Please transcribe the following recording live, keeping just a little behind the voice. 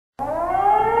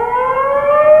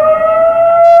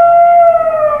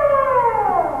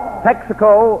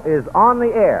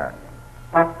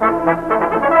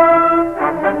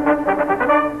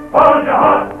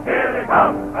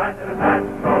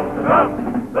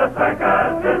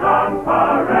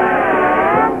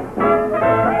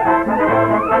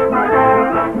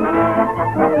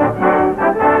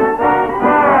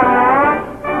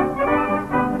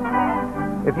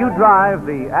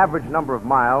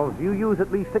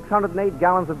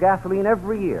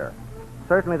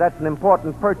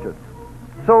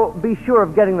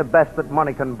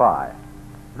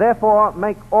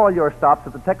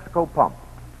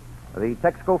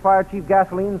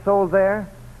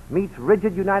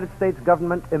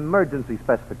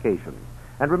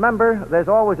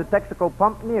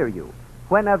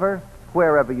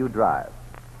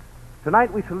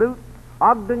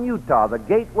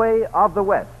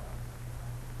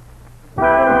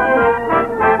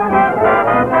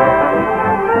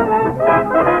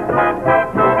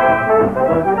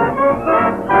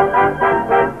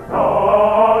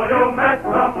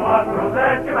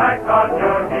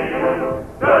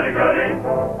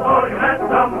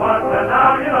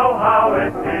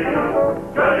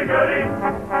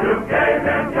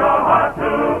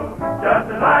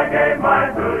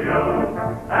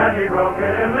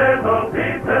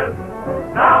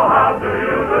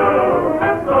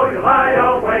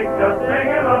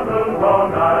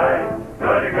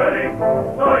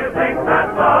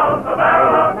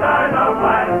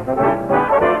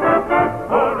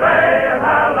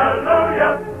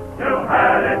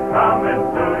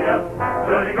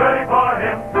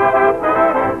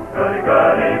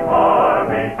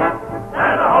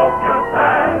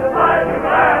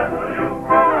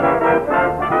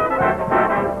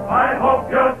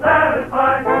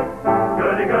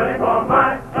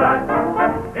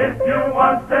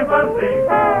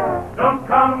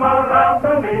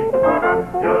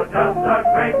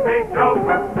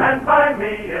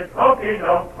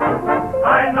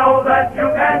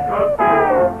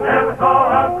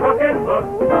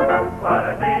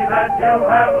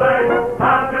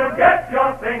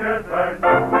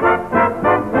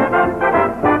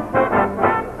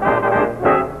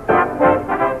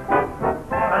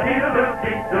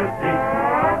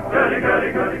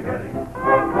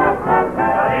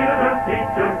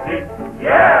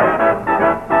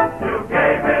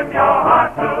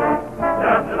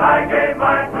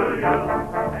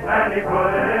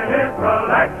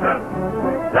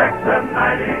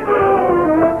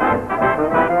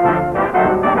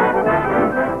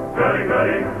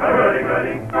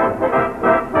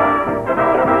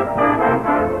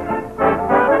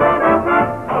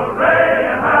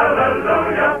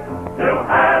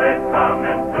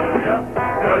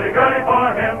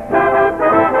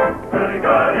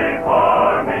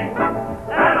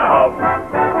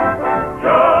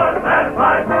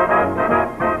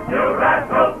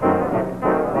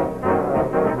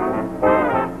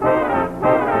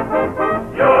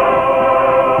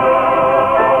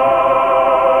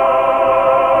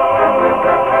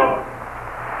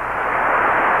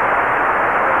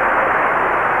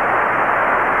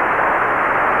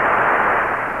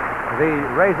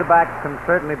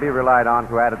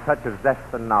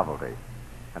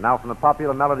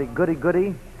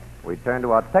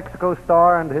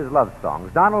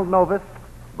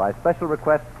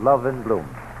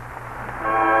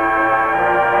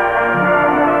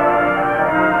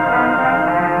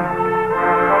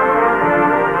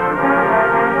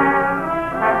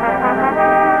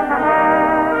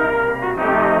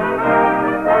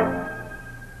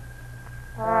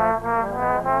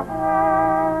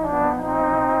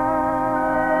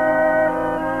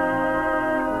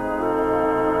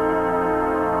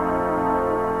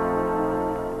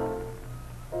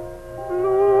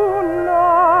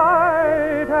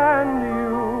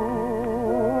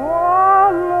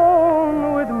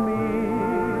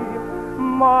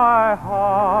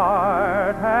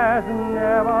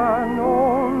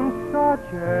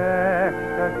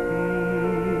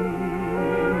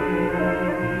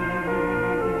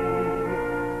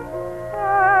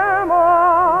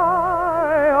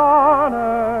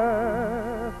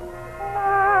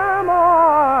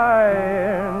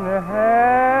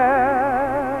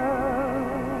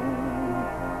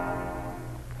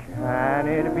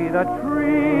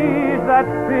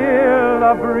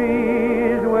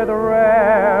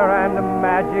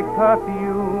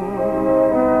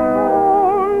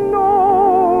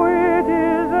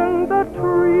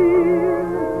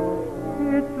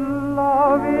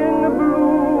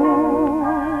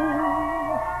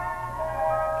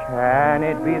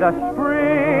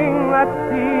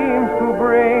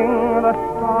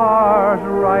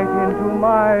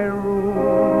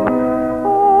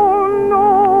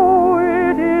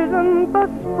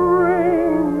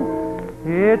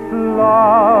its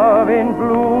love in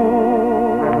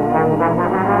bloom.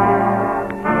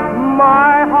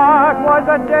 My heart was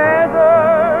a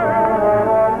desert,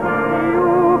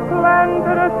 you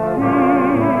planted a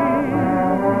seed,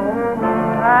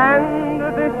 and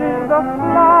this is the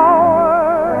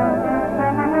flower,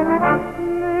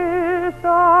 this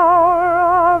hour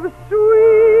of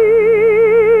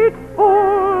sweet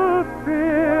fulfillment.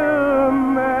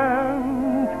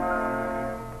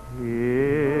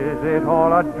 Is it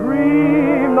all a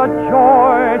dream, the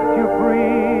joy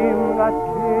supreme that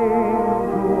came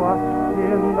to us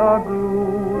in the gloom?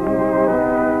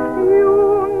 You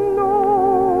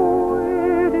know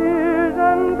it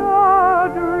isn't a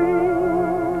dream.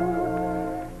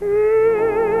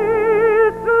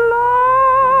 It's love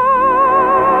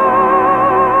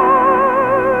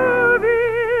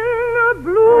in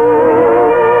bloom.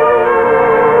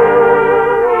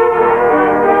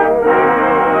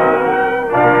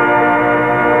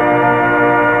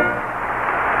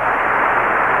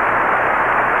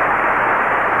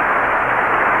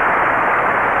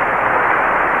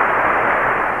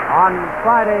 On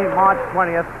Friday, March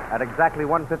 20th, at exactly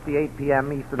 1:58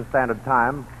 p.m. Eastern Standard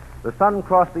Time, the sun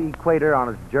crossed the equator on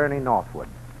its journey northward,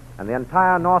 and the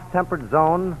entire north temperate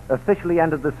zone officially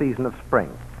ended the season of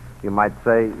spring. You might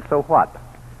say, so what?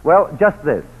 Well, just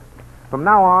this. From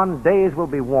now on, days will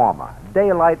be warmer,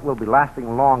 daylight will be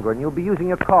lasting longer, and you'll be using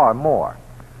your car more.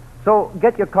 So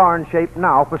get your car in shape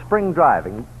now for spring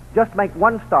driving. Just make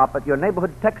one stop at your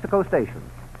neighborhood Texaco station.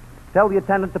 Tell the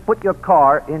attendant to put your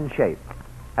car in shape.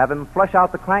 Have him flush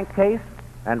out the crankcase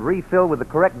and refill with the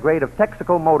correct grade of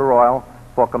Texaco motor oil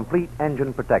for complete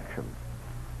engine protection.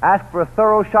 Ask for a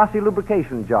thorough chassis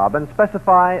lubrication job and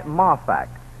specify Marfac,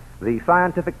 the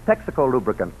scientific Texaco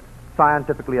lubricant,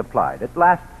 scientifically applied. It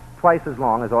lasts twice as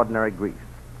long as ordinary grease.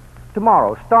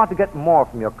 Tomorrow, start to get more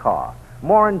from your car,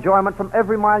 more enjoyment from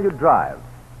every mile you drive.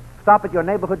 Stop at your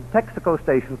neighborhood Texaco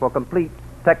station for complete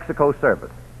Texaco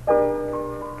service.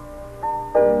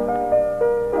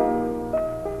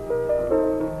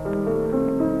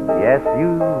 Yes,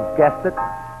 you guessed it.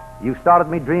 You started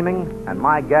me dreaming, and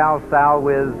my gal Sal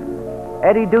with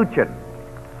Eddie DUCHIN.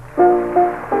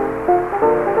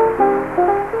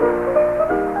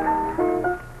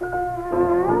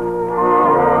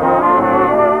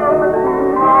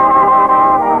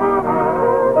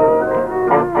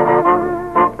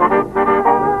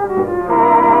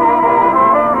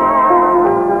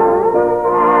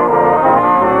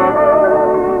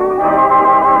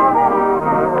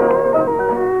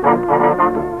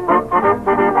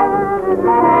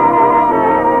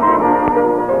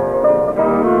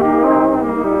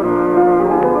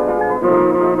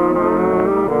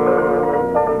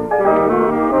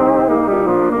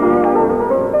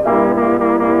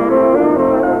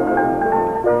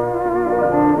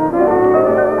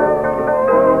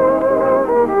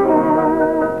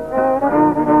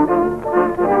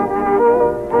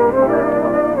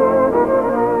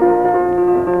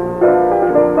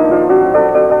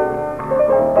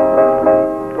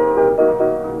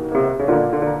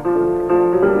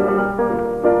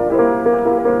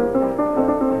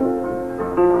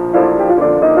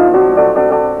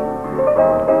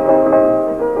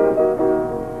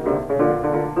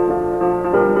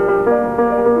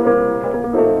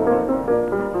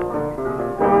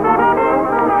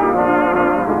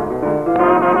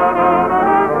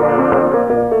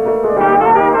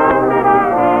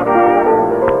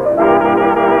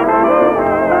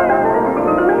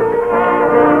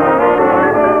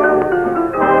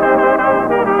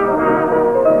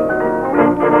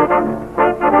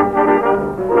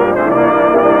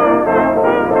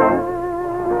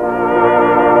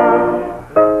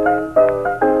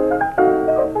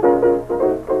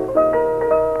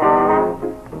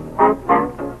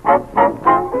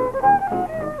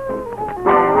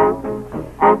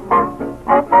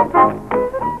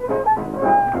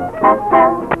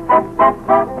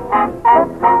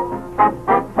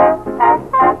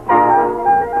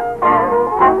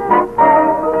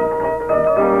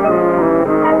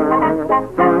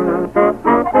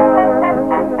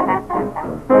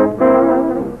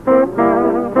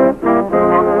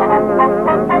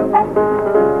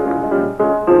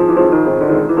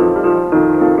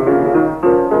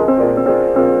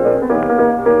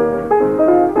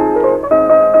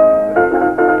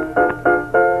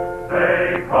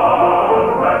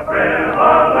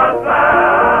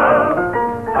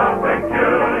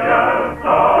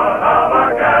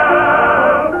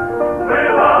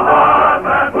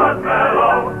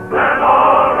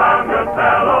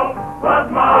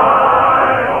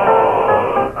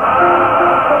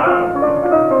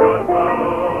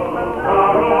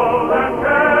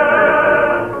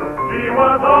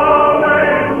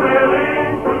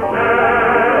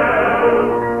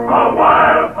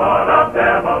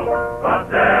 rebel, but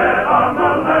dead on the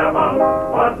level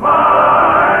was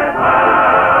my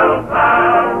pal,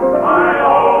 my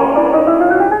old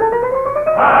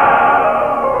pal.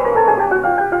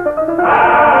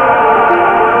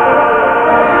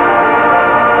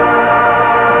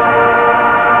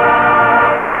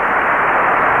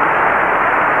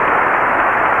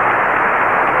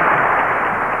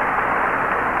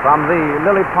 From the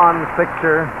Lily Pond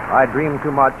picture, I Dream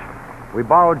Too Much, we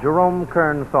borrowed Jerome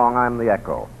Kern's song, I'm the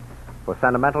Echo. For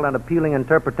sentimental and appealing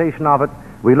interpretation of it,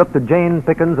 we look to Jane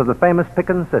Pickens of the famous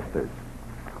Pickens Sisters.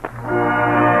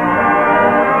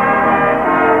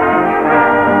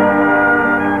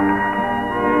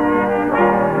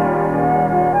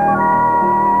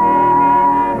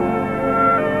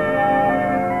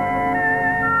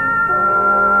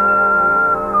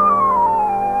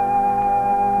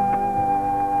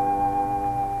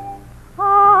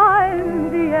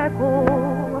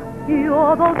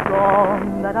 You're the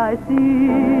song that I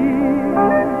sing.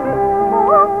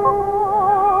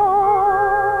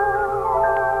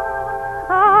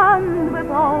 And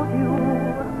without you,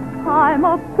 I'm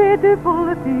a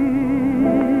pitiful thing.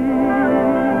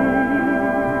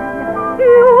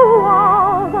 You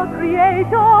are the creation,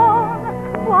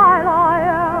 while I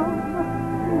am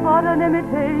but an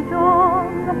imitation.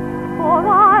 For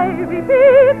I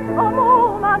repeat a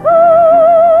moment.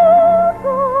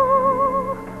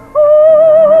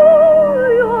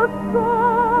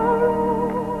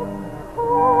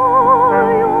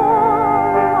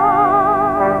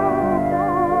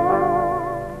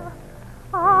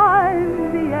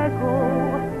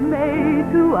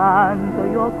 Answer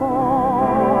your call.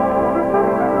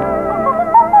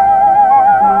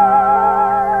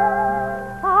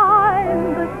 I'm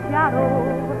the shadow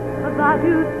that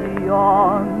you see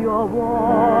on your wall.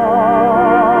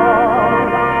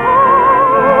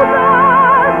 Oh,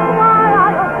 that's why I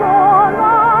adore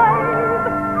life,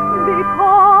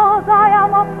 because I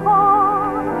am a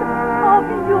part of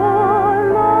your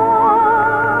life,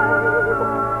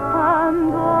 and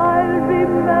I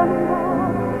remember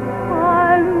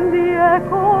I'm the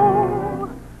echo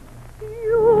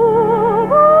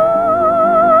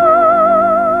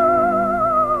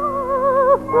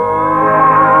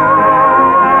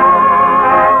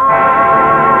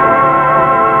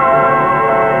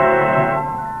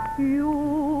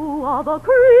you are the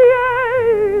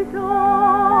creation.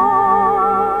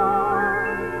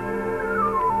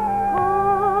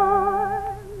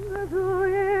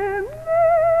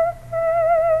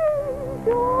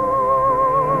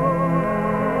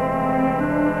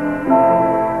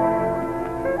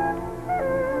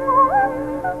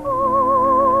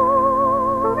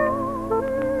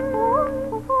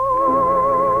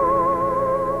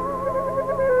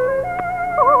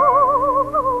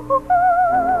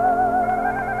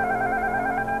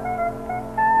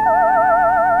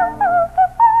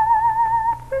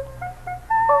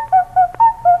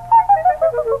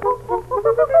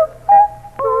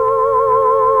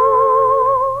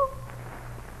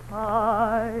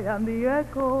 I am the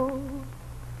echo,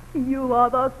 you are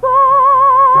the song.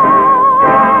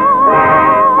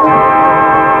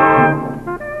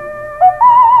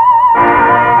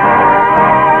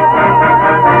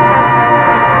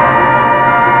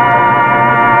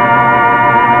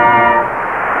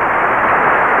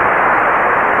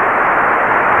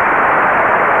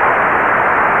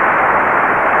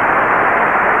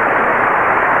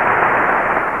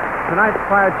 Tonight's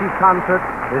Fire Chief concert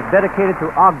is dedicated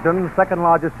to Ogden, second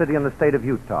largest city in the state of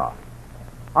Utah.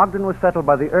 Ogden was settled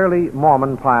by the early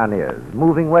Mormon pioneers,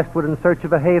 moving westward in search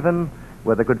of a haven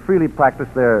where they could freely practice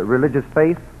their religious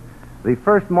faith. The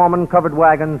first Mormon covered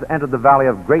wagons entered the valley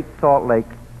of Great Salt Lake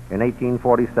in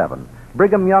 1847.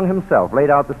 Brigham Young himself laid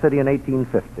out the city in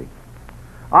 1850.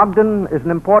 Ogden is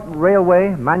an important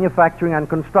railway, manufacturing, and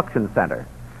construction center,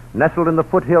 nestled in the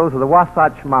foothills of the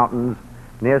Wasatch Mountains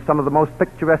near some of the most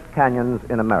picturesque canyons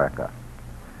in America.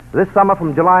 This summer,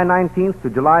 from July 19th to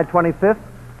July 25th,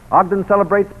 Ogden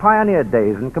celebrates Pioneer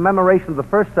Days in commemoration of the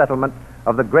first settlement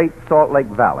of the Great Salt Lake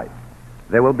Valley.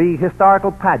 There will be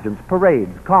historical pageants,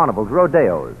 parades, carnivals,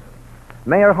 rodeos.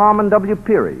 Mayor Harmon W.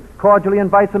 Peary cordially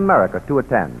invites America to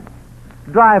attend.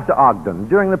 Drive to Ogden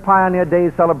during the Pioneer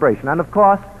Days celebration, and of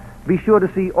course, be sure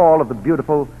to see all of the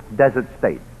beautiful desert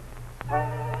states.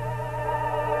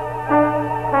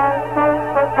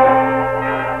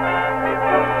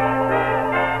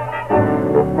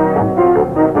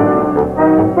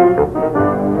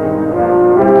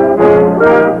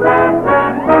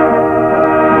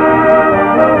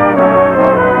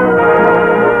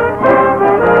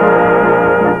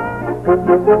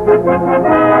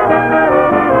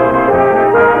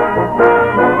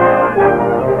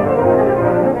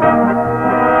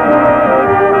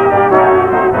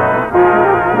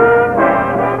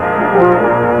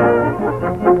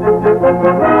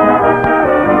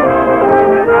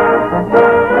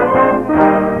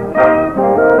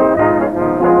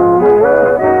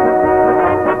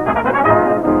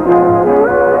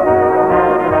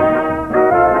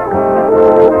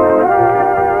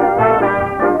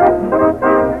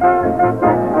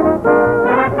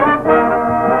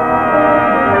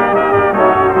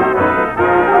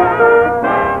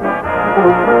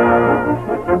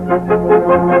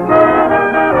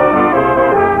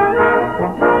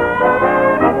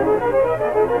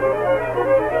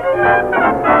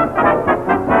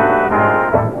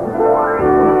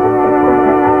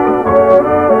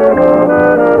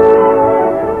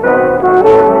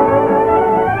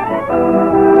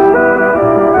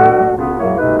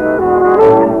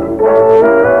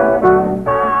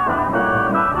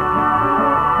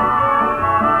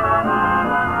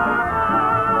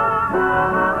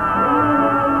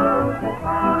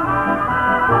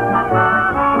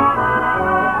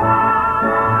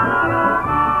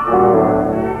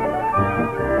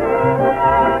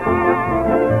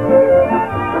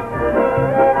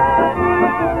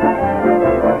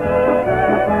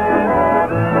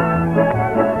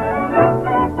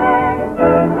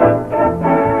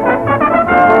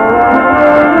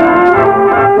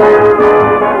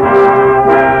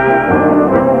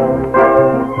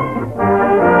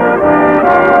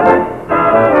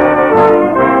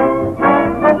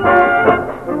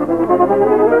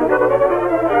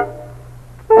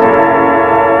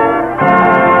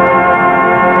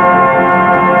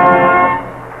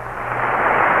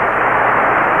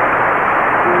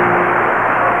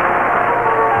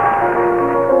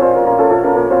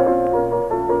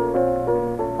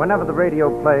 Whenever the radio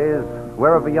plays,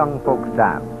 wherever young folks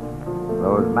dance,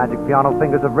 those magic piano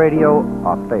fingers of radio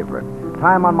are favorite.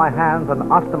 Time on My Hands and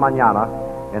Hasta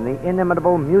Mañana in the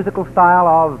inimitable musical style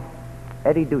of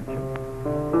Eddie DUCHIN.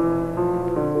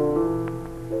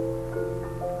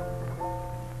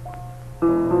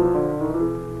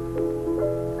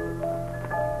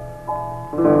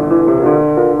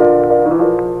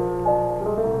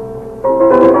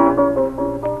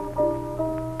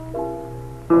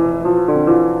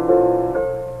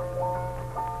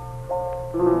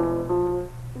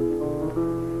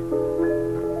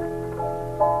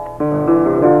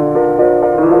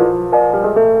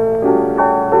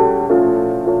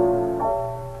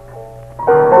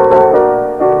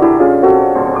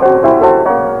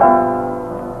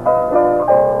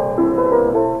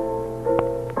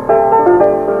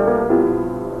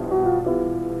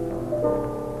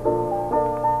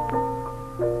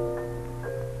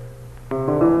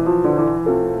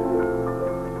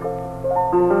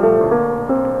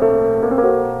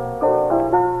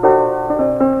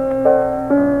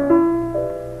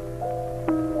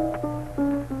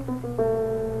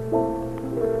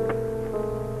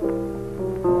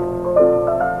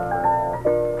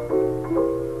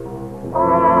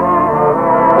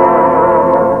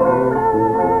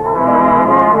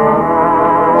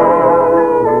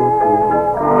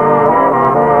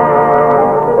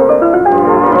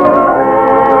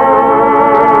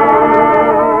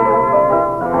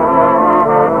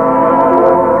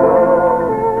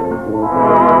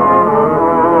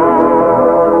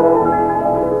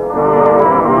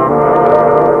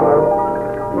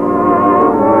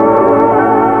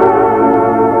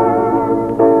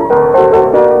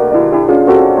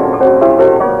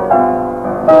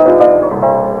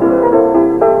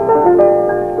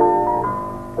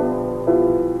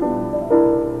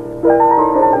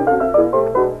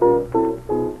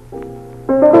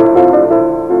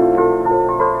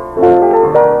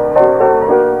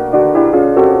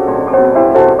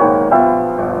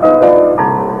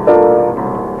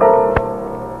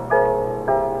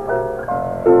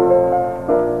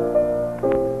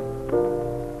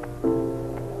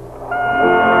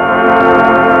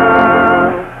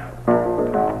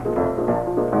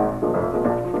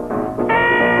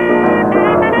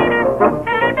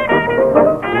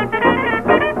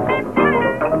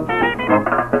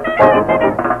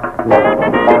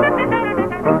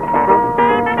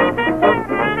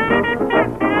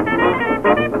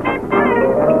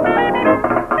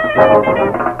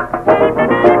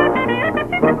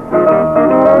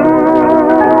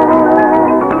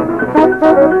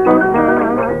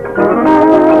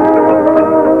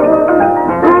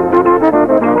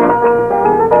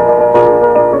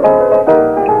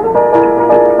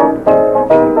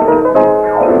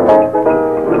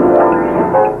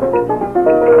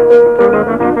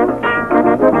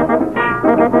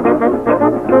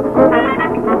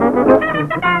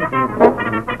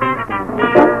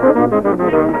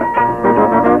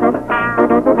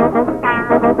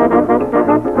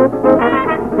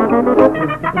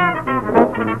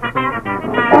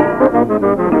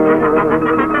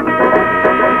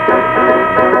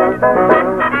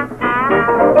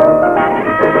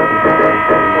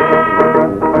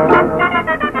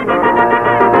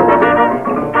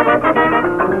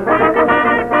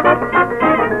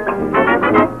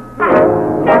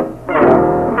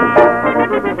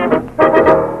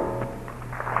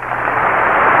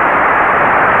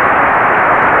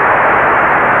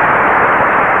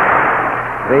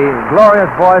 The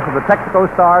glorious voice of the Texaco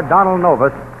star, Donald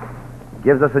Novis,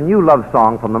 gives us a new love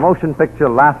song from the motion picture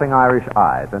Laughing Irish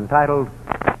Eyes, entitled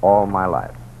All My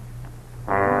Life.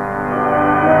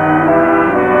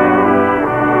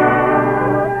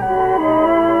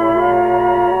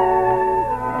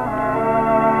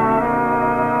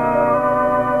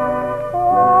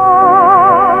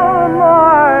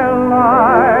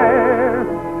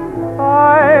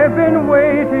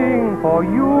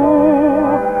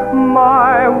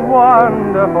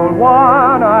 Wonderful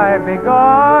one, I've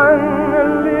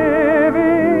begun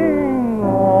living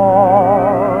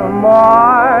all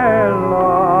my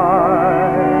life.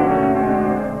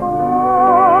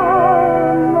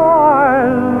 All my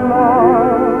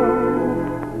love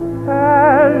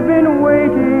has been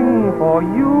waiting for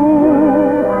you.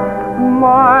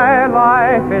 My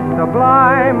life is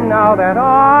sublime now that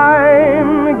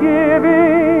I'm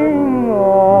giving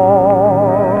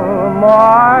all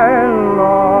my love.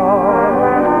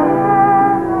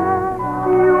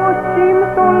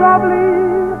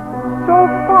 So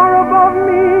far above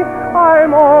me,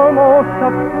 I'm almost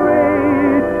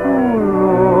afraid to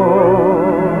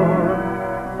look.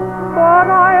 But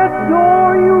I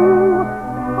adore you,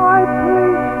 I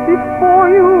place before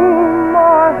you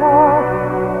my heart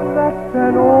that's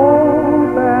an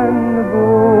open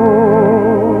book.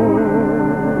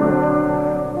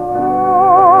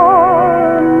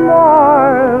 All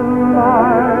my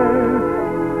life,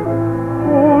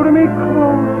 hold me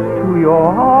close to your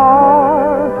heart.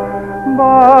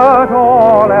 But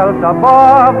all else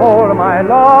above, hold my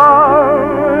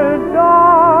love,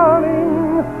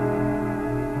 darling,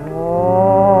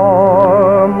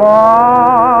 all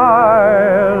my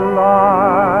life.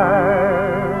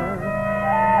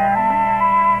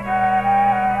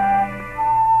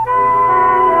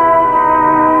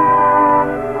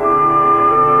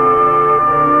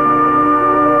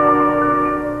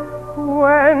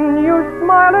 When you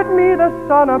smile at me, the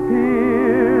sun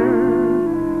appears.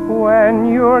 When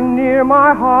you're near,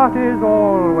 my heart is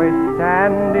always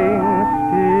standing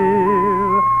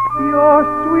still. Your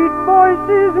sweet voice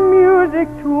is music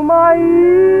to my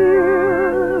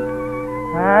ears,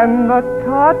 and the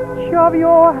touch of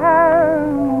your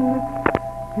hand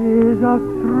is a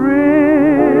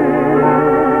thrill.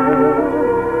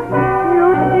 You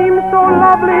seem so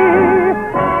lovely,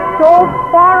 so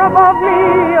far above me,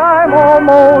 I'm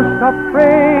almost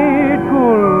afraid to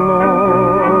look.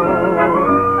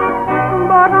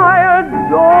 But I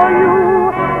adore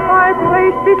you, I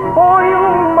place before you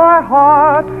my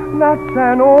heart that's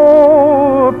an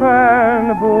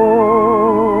open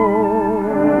book.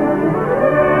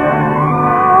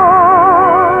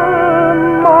 All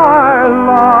my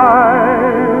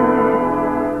life,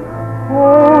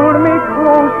 hold me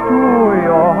close to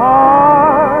your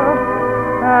heart,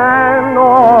 and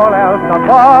all else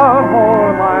above,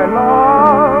 hold my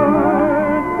love,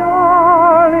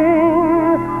 darling.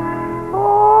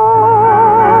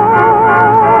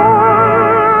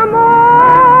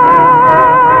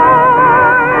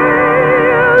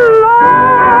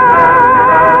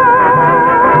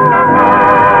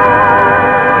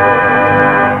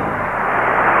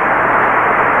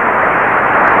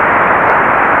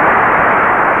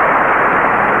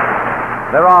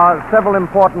 There are several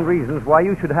important reasons why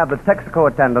you should have the Texaco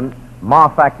attendant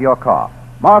Marfac your car.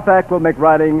 Marfac will make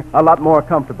riding a lot more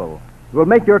comfortable. It will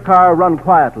make your car run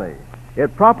quietly.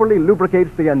 It properly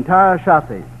lubricates the entire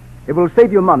chassis. It will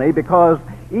save you money because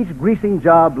each greasing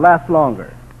job lasts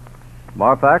longer.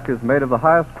 Marfac is made of the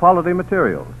highest quality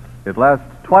materials. It lasts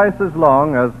twice as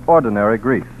long as ordinary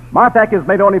grease. Marfac is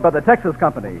made only by the Texas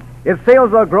company. Its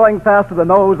sales are growing faster than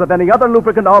those of any other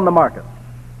lubricant on the market.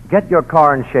 Get your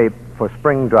car in shape for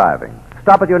spring driving.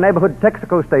 Stop at your neighborhood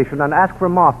Texaco station and ask for a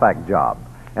Marfac job.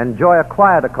 Enjoy a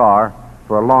quieter car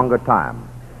for a longer time.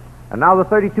 And now the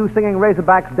 32 Singing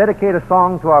Razorbacks dedicate a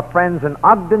song to our friends in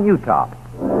Ogden, Utah.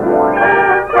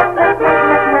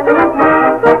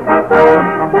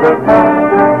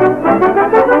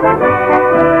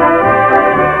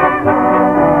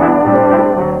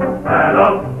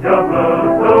 Saddle your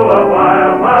blues to a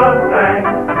wild Mustang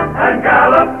and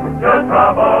gallop your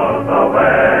troubles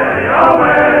away,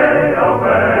 away,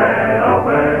 away,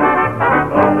 away.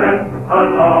 Something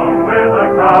along with a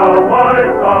cowboy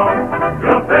song,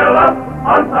 you'll fill up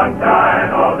on sunshine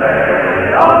all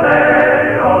day, all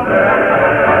day, all day.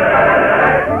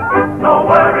 No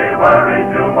worry,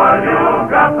 June, while you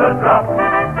got the drop.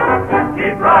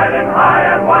 Keep riding high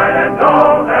and wide and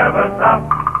don't ever stop.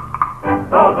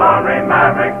 Those ornery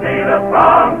mavericks need a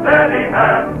strong, steady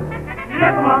hand.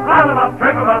 Lift 'em up, rile 'em up,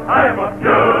 trip 'em up, tie 'em up,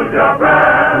 use your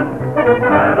brand.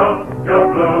 Saddle your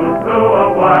blues to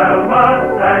a wild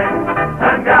Mustang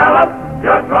and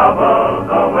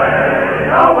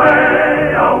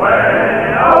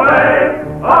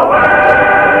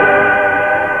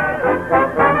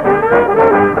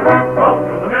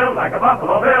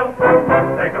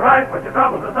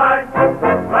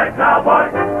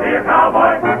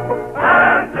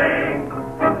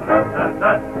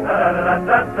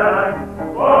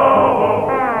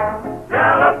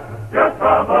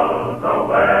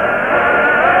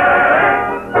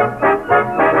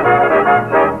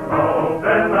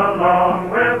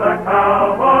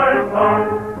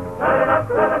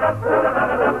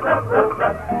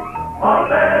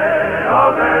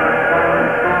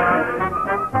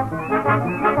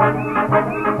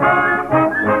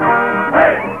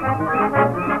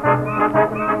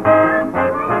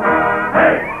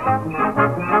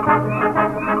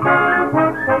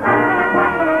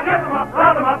up,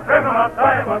 round 'em up, trim 'em up,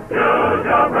 tie 'em up, use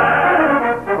your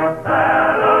brain.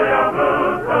 Saddle your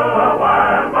blues to a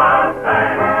wild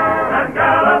Mustang and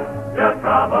gallop your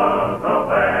troubles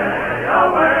away,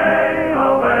 away,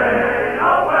 away,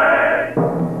 away,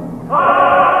 away.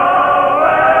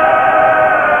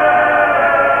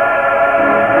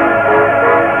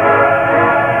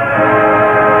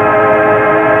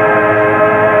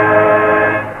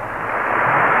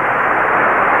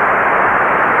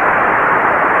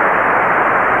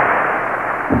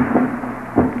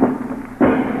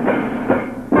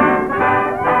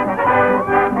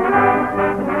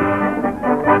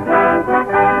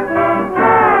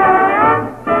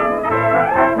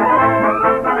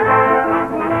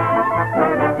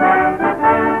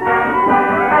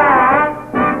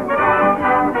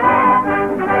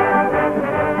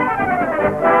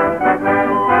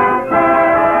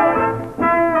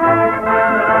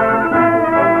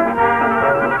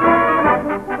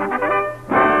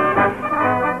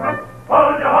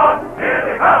 Hold your horse, here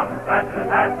they come. That's the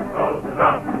hat goes the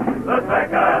drum. Looks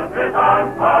like us is on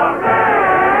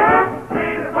parade.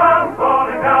 See the clown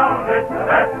falling down. It's the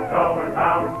best show in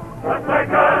town. Looks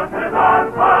like us is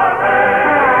on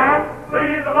parade.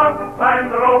 See the monk climb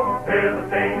the rope. Hear the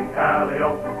sing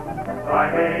calliope. Buy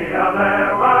me a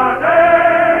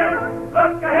lemonade.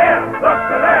 Look ahead, look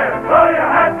there. Throw your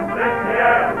hats in the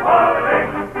air. Holiday.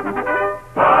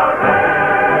 Parade.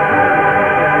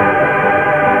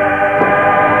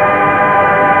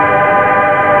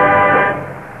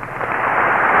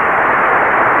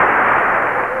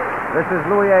 This is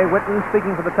Louis A. Whitten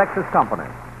speaking for the Texas Company.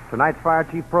 Tonight's Fire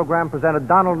Chief program presented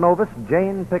Donald Novis,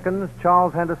 Jane Pickens,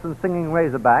 Charles Henderson singing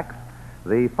Razorbacks,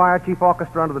 the Fire Chief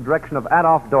Orchestra under the direction of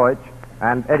Adolf Deutsch,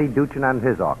 and Eddie DUCHIN and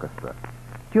his orchestra.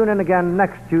 Tune in again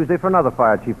next Tuesday for another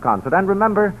Fire Chief concert. And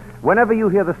remember, whenever you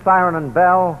hear the siren and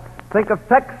bell, think of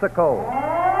Texaco.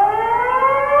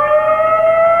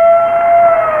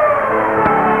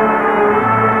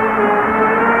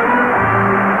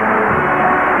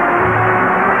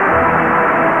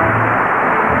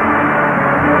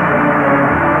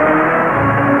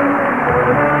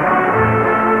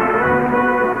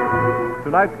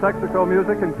 Tonight's Texaco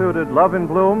music included Love in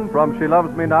Bloom from She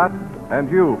Loves Me Not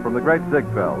and You from the Great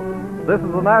Ziegfeld. This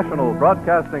is the National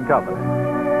Broadcasting Company.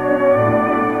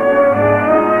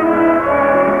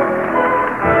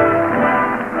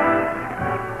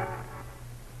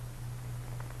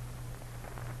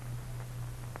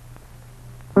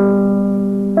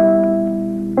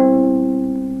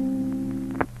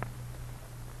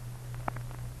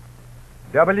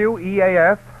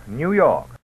 WEAF, New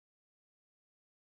York.